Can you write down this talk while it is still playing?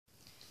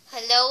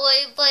Hello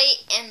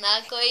everybody, and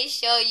I'm going to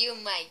show you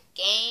my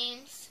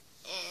games.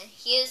 And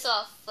here's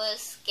our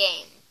first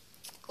game,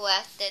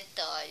 Grand Theft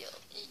Auto.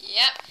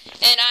 Yep,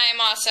 and I am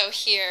also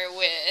here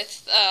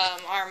with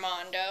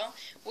Armando.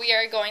 We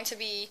are going to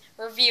be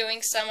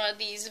reviewing some of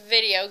these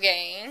video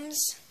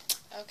games.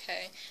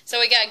 Okay, so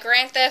we got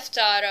Grand Theft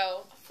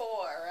Auto 4,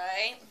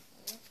 right?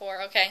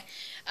 4, okay.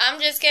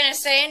 I'm just going to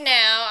say it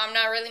now, I'm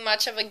not really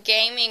much of a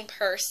gaming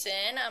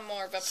person. I'm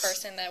more of a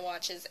person that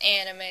watches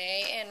anime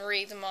and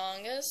reads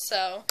manga,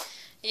 so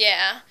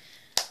yeah.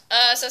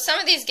 So some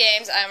of these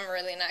games I'm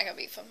really not going to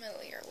be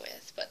familiar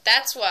with, but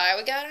that's why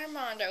we got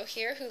Armando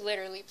here, who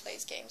literally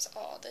plays games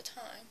all the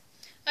time.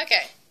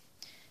 Okay,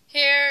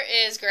 here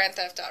is Grand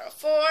Theft Auto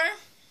 4.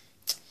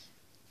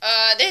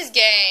 This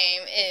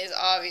game is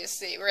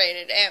obviously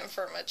rated M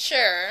for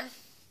mature.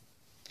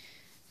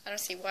 I don't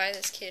see why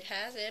this kid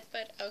has it,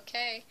 but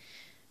okay.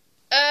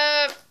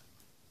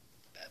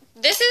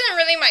 This isn't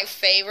really my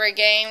favorite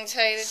game, to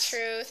tell you the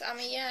truth. I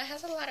mean, yeah, it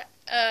has a lot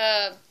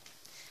of,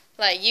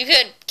 like, you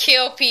could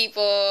kill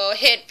people,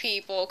 hit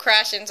people,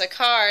 crash into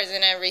cars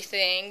and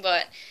everything,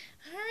 but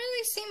I don't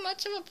really see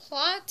much of a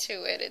plot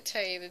to it, to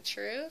tell you the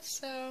truth,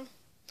 so...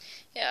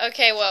 Yeah,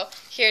 okay, well,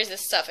 here's the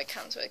stuff it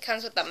comes with. It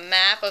comes with the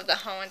map of the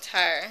whole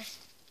entire...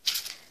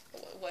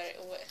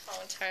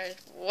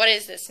 What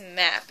is this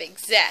map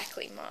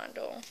exactly,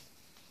 Mondo?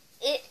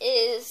 It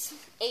is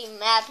a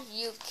map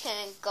you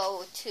can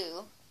go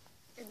to.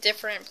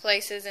 Different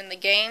places in the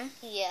game?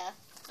 Yeah.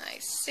 I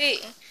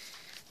see.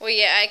 Well,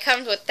 yeah, it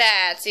comes with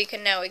that, so you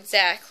can know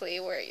exactly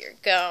where you're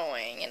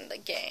going in the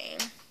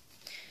game.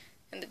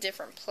 And the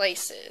different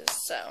places,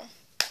 so...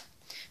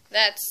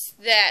 That's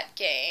that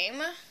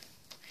game.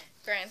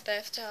 Grand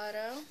Theft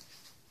Auto.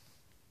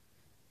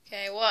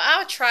 Okay, well,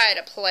 I'll try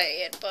to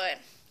play it, but...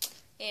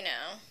 You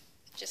know,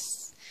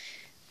 just,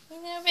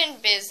 I've been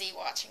busy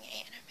watching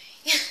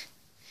anime.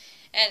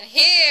 And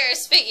here,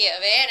 speaking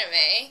of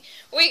anime,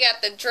 we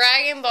got the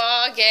Dragon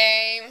Ball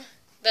game,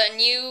 the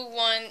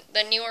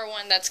newer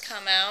one that's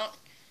come out,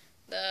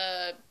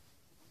 the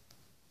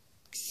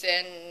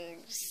sorry,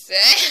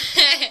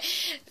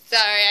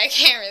 I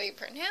can't really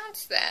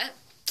pronounce that.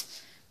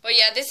 But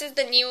yeah, this is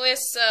the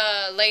newest,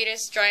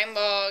 latest Dragon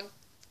Ball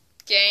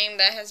game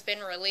that has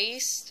been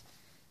released.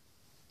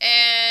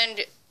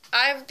 And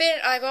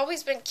I've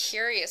always been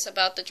curious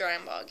about the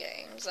Dragon Ball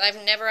games. I've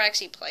never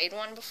actually played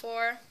one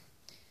before.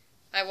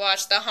 I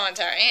watched the whole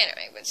entire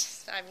anime, but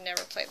I've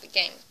never played the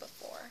games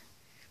before.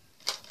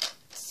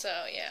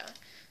 So, yeah.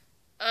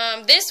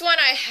 This one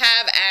I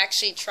have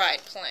actually tried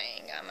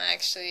playing. I'm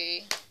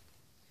actually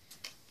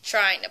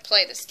trying to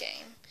play this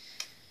game.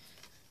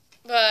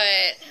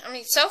 But, I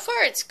mean, so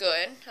far it's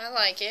good. I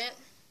like it.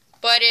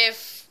 But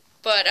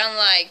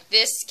unlike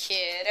this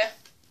kid...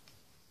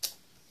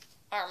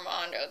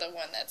 Armando, the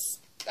one that's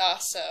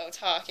also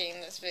talking in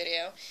this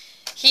video,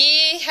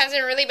 he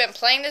hasn't really been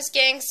playing this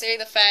game, considering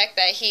the fact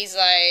that he's,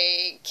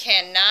 like,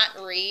 cannot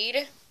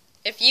read.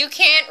 If you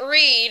can't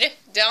read,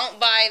 don't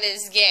buy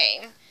this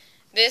game.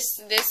 This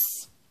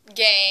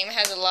game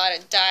has a lot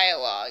of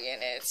dialogue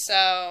in it,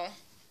 so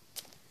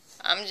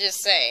I'm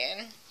just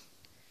saying.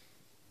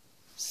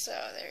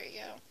 So, there you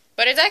go.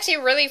 But it's actually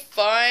really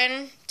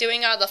fun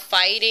doing all the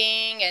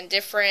fighting and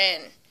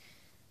different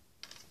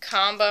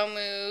combo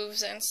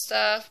moves and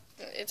stuff.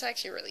 It's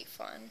actually really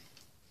fun.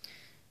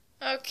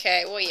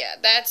 Okay, well, yeah,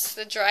 that's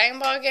the Dragon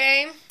Ball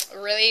game.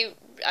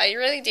 I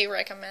really do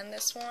recommend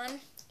this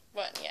one.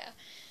 But yeah.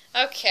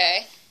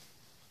 Okay.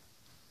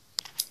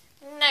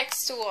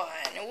 Next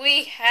one,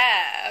 we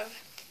have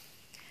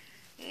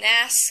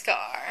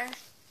NASCAR.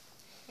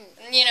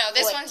 You know,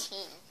 this 14. one's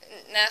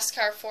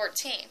NASCAR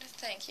 14.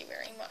 Thank you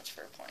very much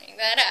for pointing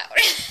that out.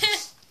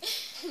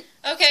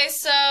 Okay,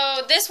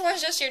 so this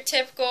one's just your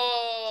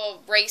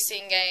typical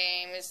racing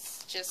game.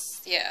 It's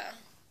just, yeah.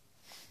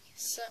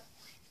 So,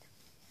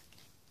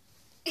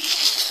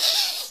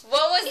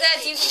 what was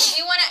that? Do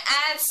you want to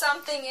add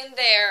something in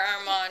there,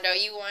 Armando,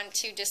 you want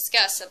to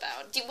discuss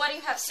about? What do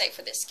you have to say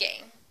for this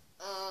game?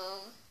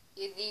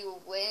 Do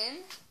you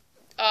win?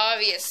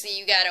 Obviously,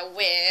 you gotta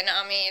win.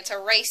 I mean, it's a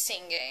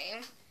racing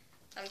game.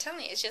 I'm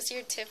telling you, it's just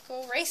your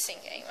typical racing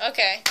game.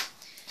 Okay.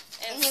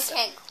 And you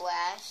can't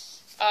crash.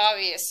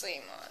 Obviously,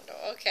 Mondo.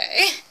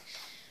 Okay.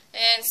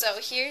 And so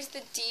here's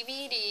the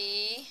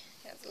DVD.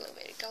 Has a little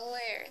bit of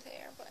glare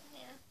there, but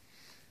yeah.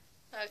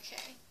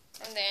 Okay.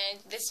 And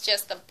then this is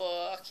just the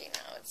book. You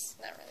know, it's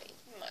not really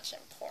much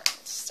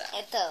important stuff.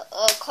 And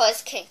of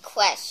course, can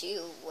crash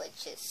you,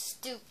 which is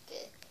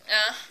stupid.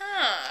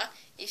 Uh-huh.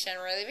 You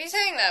shouldn't really be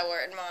saying that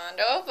word,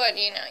 Mondo, but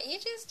you know, you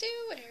just do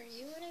whatever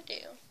you want to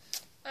do.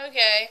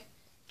 Okay.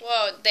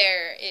 Well,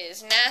 there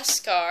is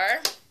NASCAR.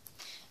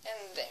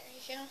 And there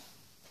you go.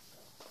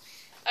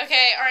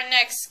 Okay, our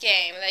next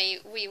game that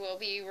we will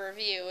be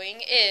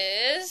reviewing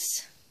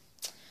is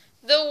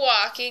The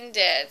Walking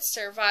Dead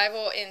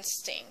Survival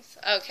Instinct.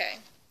 Okay.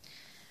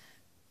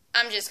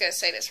 I'm just going to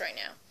say this right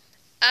now.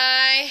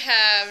 I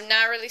have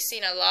not really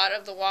seen a lot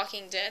of The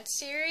Walking Dead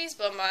series,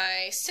 but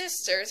my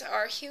sisters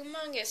are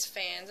humongous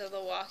fans of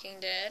The Walking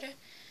Dead.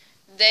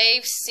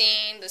 they've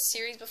seen the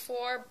series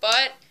before,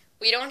 but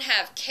we don't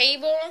have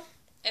cable,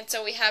 and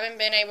so we haven't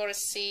been able to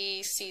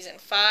see season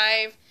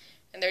 5,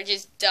 and they're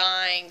just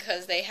dying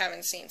because they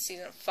haven't seen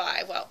season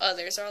 5, while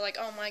others are like,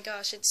 oh my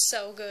gosh, it's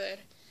so good.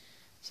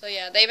 So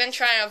yeah, they've been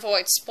trying to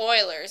avoid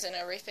spoilers and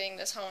everything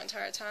this whole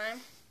entire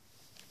time.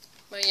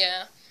 But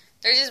yeah,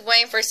 they're just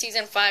waiting for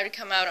season 5 to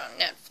come out on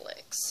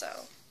Netflix,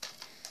 so.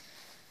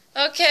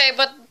 Okay,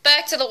 but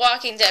back to the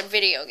Walking Dead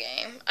video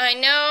game. I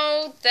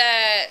know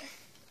that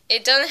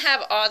it doesn't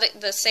have all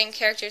the same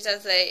characters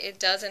as it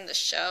does in the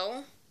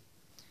show,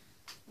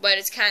 but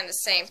it's kind of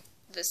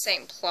the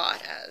same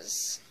plot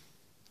as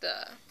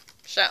the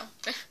show.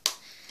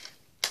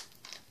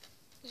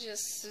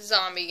 Just a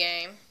zombie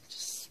game.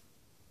 Just,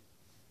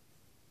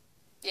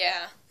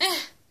 yeah.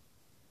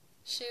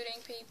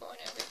 Shooting people and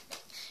everything.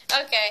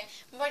 Okay,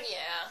 but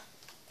yeah,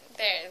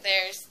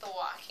 there's The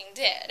Walking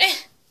Dead.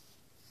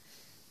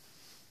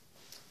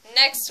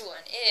 Next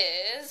one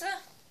is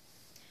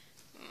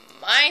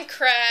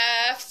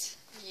Minecraft.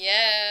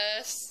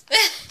 Yes.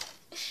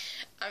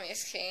 I'm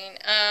just kidding.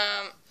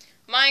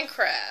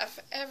 Minecraft,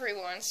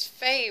 everyone's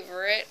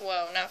favorite,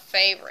 well, not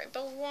favorite,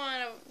 but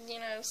one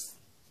of,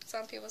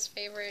 some people's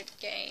favorite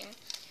game.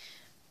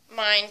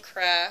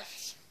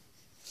 Minecraft,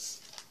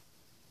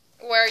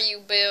 where you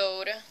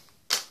build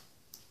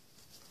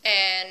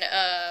and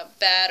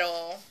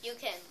battle. You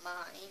can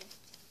mine.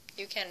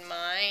 You can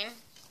mine?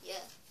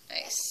 Yeah.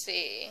 I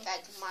see.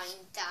 Like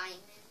mine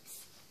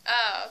diamonds.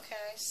 Oh, okay,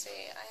 I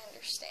see. I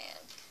understand.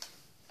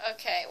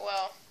 Okay,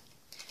 well,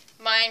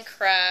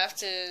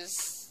 Minecraft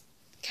is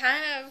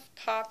kind of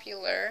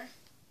popular.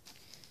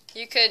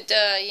 You could,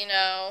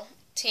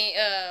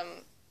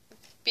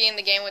 be in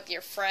the game with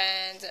your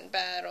friends and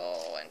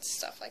battle and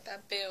stuff like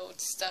that,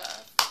 build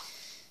stuff.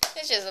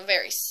 It's just a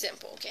very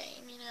simple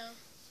game,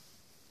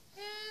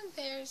 And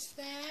there's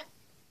that.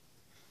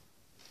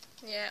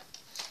 Yeah.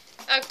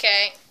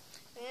 Okay,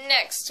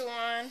 next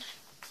one.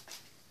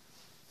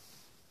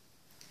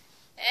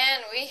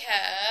 And we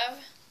have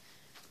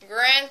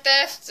Grand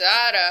Theft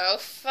Auto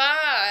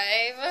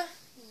 5.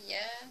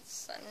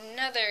 Yes,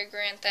 another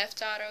Grand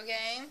Theft Auto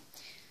game.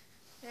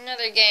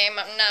 Another game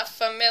I'm not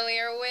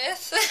familiar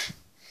with.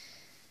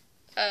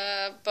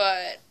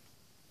 But,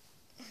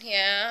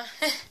 yeah.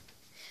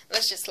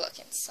 Let's just look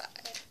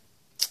inside.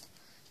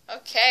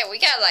 Okay, we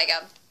got like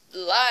a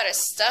lot of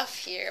stuff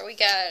here. We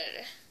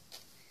got...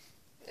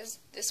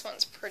 This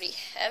one's pretty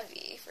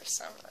heavy for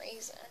some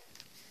reason.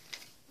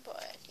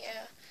 But,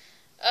 yeah.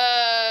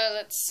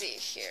 Let's see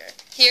here.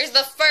 Here's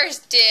the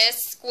first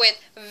disc with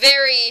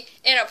very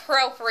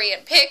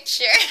inappropriate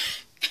picture.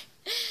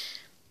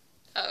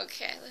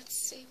 Okay,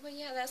 let's see. Well,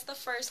 yeah, that's the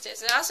first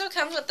disc. It also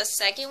comes with the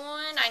second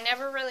one. I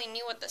never really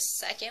knew what the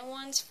second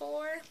one's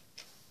for.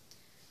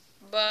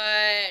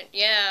 But,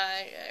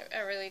 yeah, I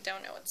really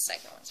don't know what the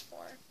second one's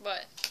for.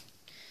 But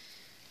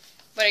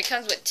it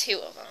comes with 2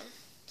 of them.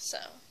 So,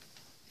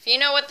 if you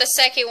know what the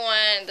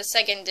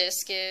second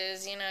disc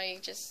is, you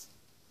just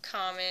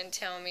comment,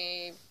 tell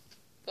me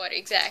what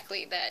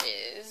exactly that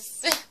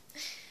is.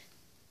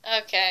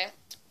 Okay.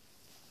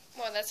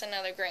 Well, that's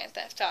another Grand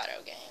Theft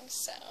Auto game,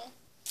 so.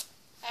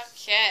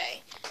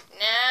 Okay.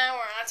 Now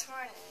we're on to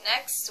our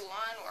next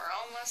one. We're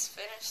almost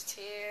finished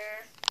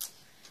here.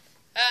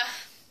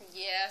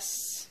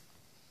 Yes.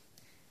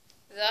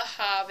 The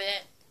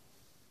Hobbit.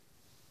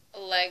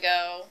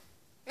 Lego.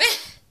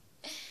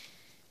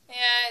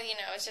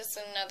 Yeah, it's just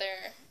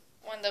another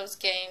one of those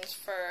games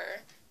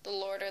for the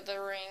Lord of the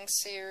Rings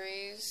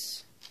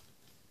series.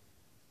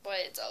 But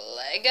it's a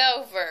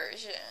Lego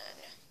version.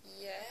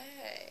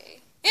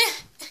 Yay.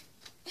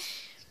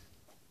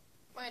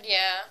 But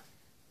yeah.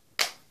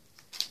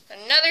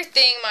 Another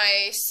thing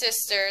my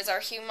sisters are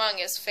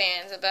humongous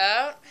fans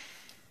about.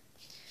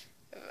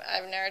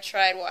 I've never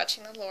tried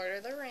watching the Lord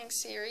of the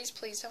Rings series.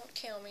 Please don't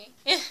kill me.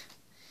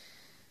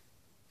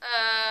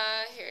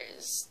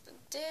 Here's the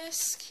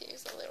disc.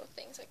 Here's the little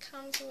things it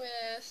comes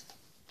with.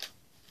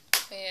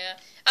 Yeah.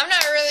 I'm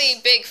not really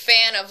a big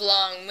fan of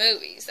long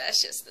movies.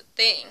 That's just the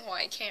thing.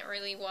 Why I can't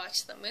really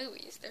watch the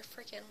movies. They're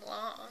freaking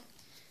long.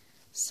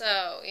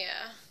 So,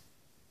 yeah.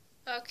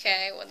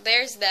 Okay, well,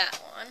 there's that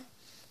one.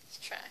 Let's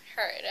try to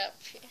hurry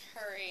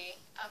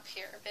up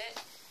here a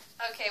bit.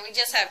 Okay, we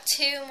just have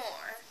 2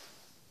 more.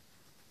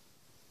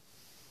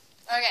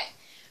 Okay,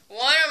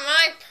 one of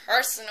my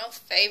personal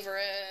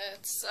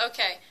favorites.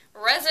 Okay,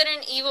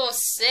 Resident Evil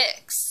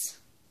 6.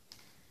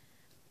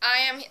 I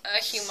am a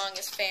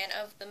humongous fan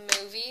of the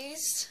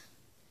movies.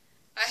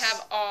 I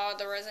have all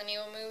the Resident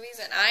Evil movies,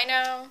 and I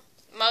know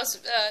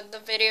most the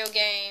video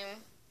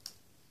game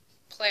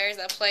players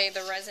that play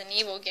the Resident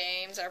Evil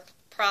games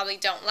probably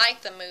don't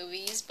like the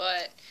movies,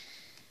 but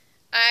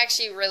I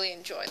actually really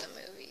enjoy the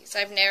movies.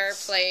 I've never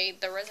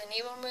played the Resident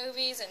Evil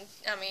movies,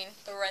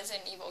 the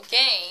Resident Evil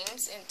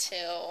games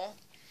until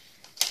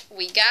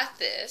we got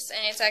this,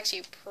 and it's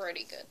actually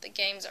pretty good. The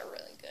games are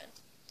really good.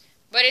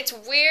 But it's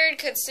weird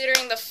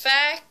considering the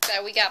fact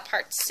that we got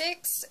part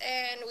 6,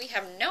 and we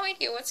have no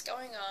idea what's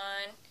going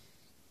on,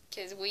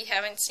 because we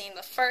haven't seen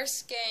the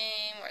first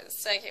game, or the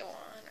second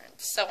one, or the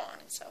so on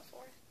and so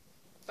forth.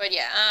 But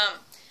yeah,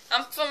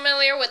 I'm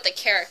familiar with the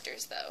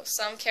characters though.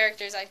 Some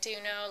characters I do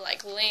know,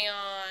 like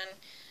Leon,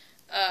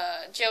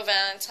 Joe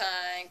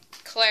Valentine,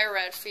 Claire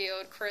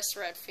Redfield, Chris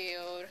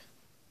Redfield.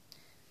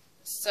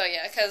 So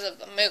yeah, because of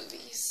the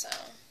movies. So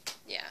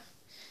yeah,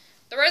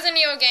 the Resident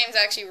Evil game is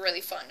actually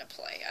really fun to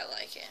play. I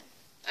like it.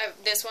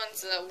 This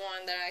one's the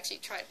one that I actually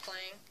tried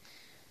playing.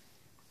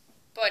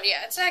 But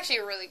yeah, it's actually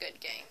a really good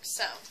game.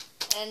 So.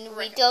 And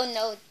we don't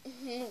know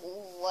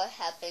what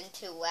happened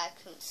to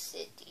Raccoon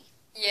City.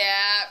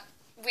 Yeah,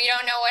 we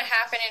don't know what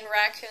happened in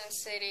Raccoon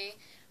City.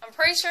 I'm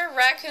pretty sure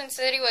Raccoon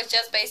City was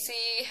just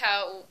basically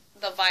how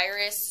the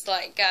virus,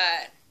 like,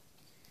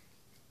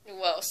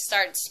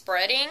 started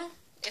spreading.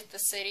 If the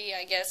city,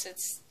 I guess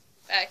it's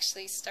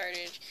actually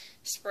started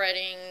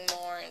spreading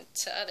more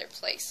into other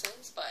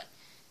places. But,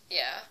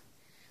 yeah.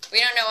 We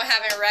don't know what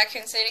happened in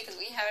Raccoon City because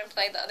we haven't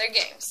played the other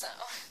game, so,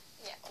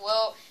 yeah,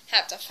 we'll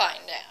have to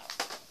find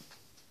out.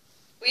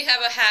 We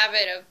have a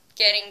habit of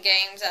getting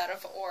games out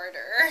of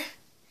order.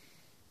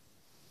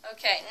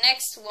 Okay,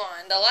 next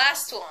one. The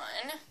last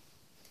one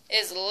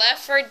is Left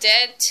 4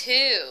 Dead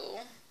 2.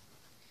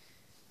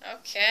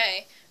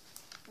 Okay.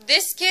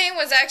 This game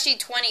was actually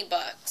 $20.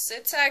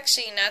 It's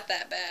actually not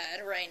that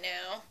bad right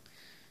now.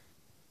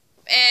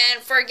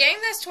 And for a game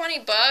that's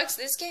 $20,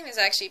 this game is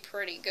actually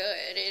pretty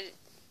good.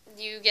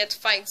 You get to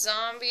fight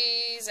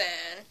zombies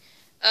and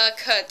a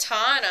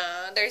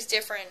katana. There's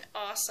different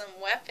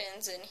awesome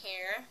weapons in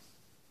here.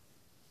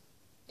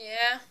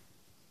 Yeah.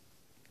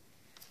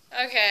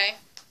 Okay.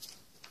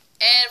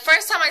 And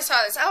first time I saw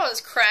this, I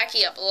was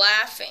cracking up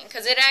laughing.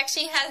 Because it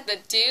actually has the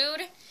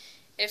dude.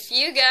 If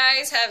you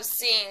guys have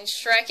seen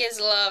Shrek is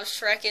Love,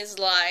 Shrek is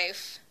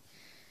Life,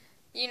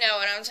 you know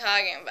what I'm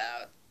talking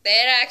about.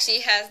 It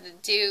actually has the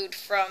dude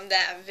from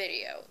that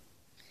video.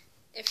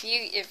 If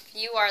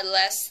you are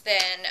less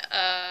than,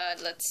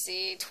 let's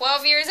see,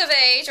 12 years of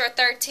age or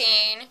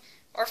 13,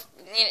 or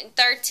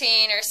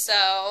 13 or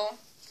so,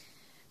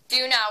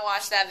 do not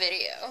watch that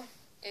video.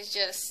 It's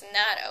just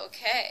not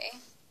okay.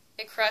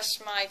 It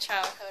crushed my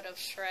childhood of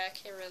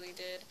Shrek. It really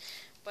did.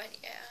 But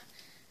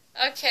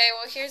yeah. Okay,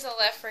 well here's a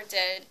Left 4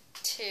 Dead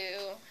 2.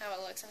 How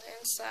it looks on the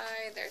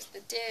inside. There's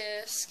the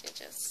disc. It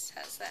just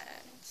has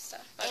that and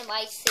stuff. Okay. And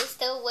my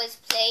sister was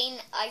playing.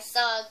 I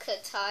saw a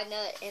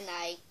katana and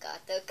I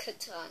got the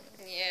katana.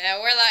 Yeah,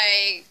 we're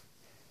like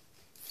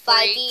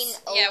fighting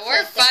over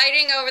we're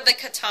fighting over the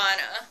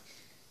katana.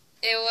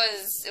 It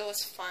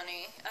was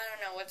funny. I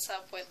don't know what's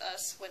up with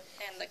us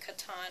and the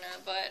katana,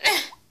 but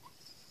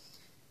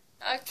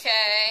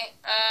okay.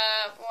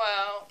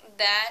 Well,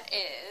 that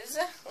is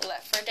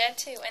Left 4 Dead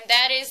 2, and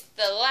that is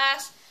the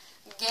last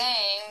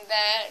game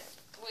that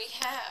we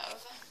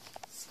have.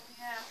 So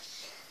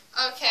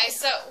yeah. Okay,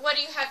 so what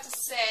do you have to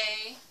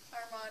say,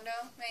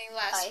 Armando? Any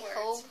last words? I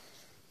hope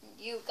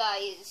you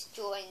guys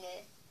join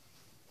it.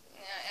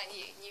 And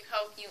you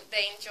hope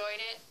they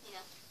enjoyed it?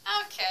 Yeah.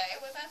 Okay,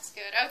 well that's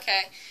good.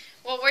 Okay.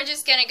 Well, we're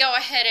just going to go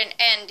ahead and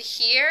end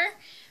here.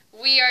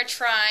 We're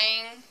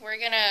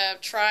going to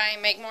try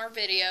and make more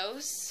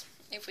videos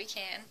if we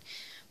can.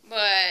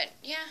 But,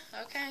 yeah,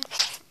 okay.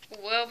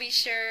 We'll be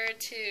sure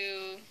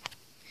to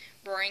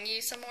bring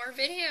you some more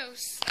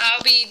videos.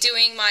 I'll be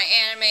doing my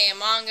anime and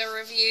manga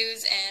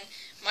reviews, and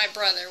my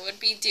brother would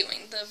be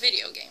doing the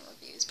video game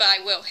reviews. But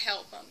I will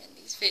help him in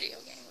these video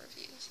game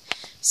reviews.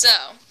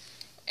 So,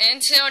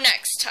 until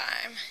next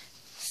time,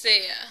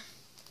 see ya.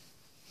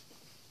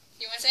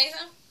 You want to say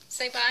something?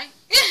 Say bye.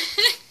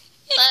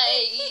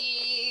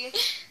 Bye.